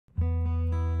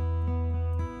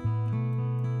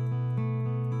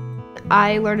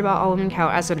I learned about all women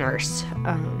count as a nurse.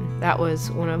 That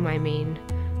was one of my main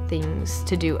things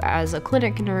to do as a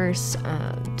clinic nurse,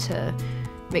 to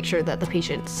make sure that the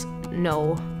patients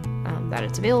know that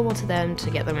it's available to them, to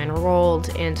get them enrolled,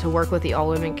 and to work with the all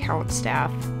women count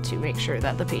staff to make sure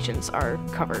that the patients are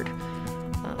covered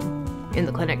in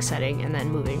the clinic setting, and then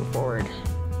moving forward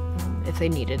if they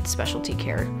needed specialty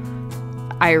care.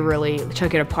 I really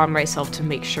took it upon myself to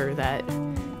make sure that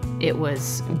it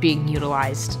was being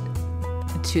utilized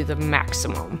to the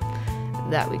maximum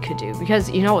that we could do, because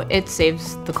it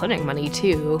saves the clinic money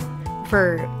too,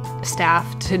 for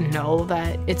staff to know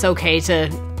that it's okay to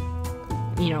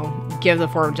give the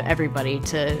form to everybody,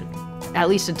 to at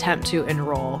least attempt to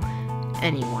enroll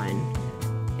anyone.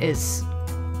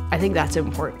 I think that's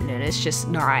important, and it's just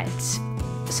not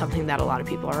something that a lot of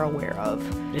people are aware of.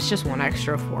 It's just one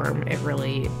extra form. It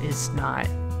really is not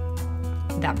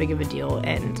that big of a deal,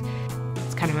 and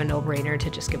it's kind of a no-brainer to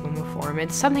just give them a form.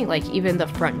 It's something like even the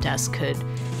front desk could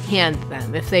hand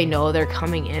them if they know they're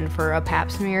coming in for a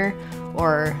pap smear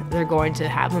or they're going to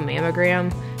have a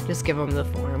mammogram. Just give them the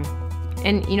form.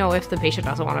 And if the patient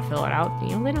doesn't want to fill it out, they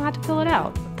don't have to fill it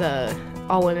out. The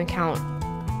all women count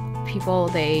people,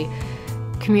 they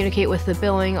communicate with the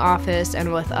billing office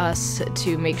and with us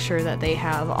to make sure that they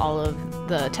have all of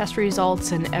the test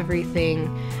results and everything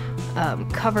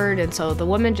covered. And so the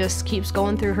woman just keeps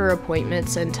going through her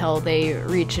appointments until they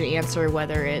reach an answer,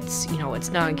 whether it's it's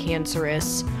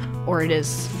non-cancerous or it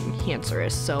is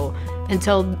cancerous. So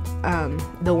until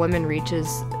the woman reaches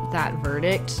that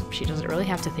verdict, she doesn't really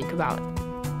have to think about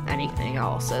anything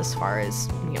else as far as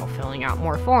filling out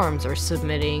more forms or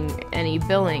submitting any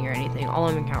billing or anything. All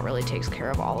women count really takes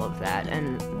care of all of that.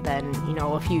 And then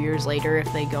a few years later,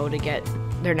 if they go to get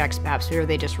their next pap smear,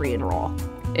 they just re-enroll.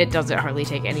 It doesn't hardly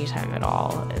take any time at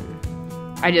all, and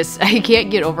I can't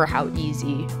get over how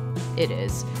easy it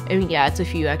is. I mean, yeah, it's a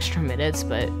few extra minutes,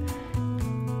 but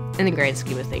in the grand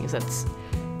scheme of things, that's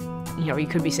you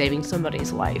could be saving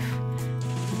somebody's life.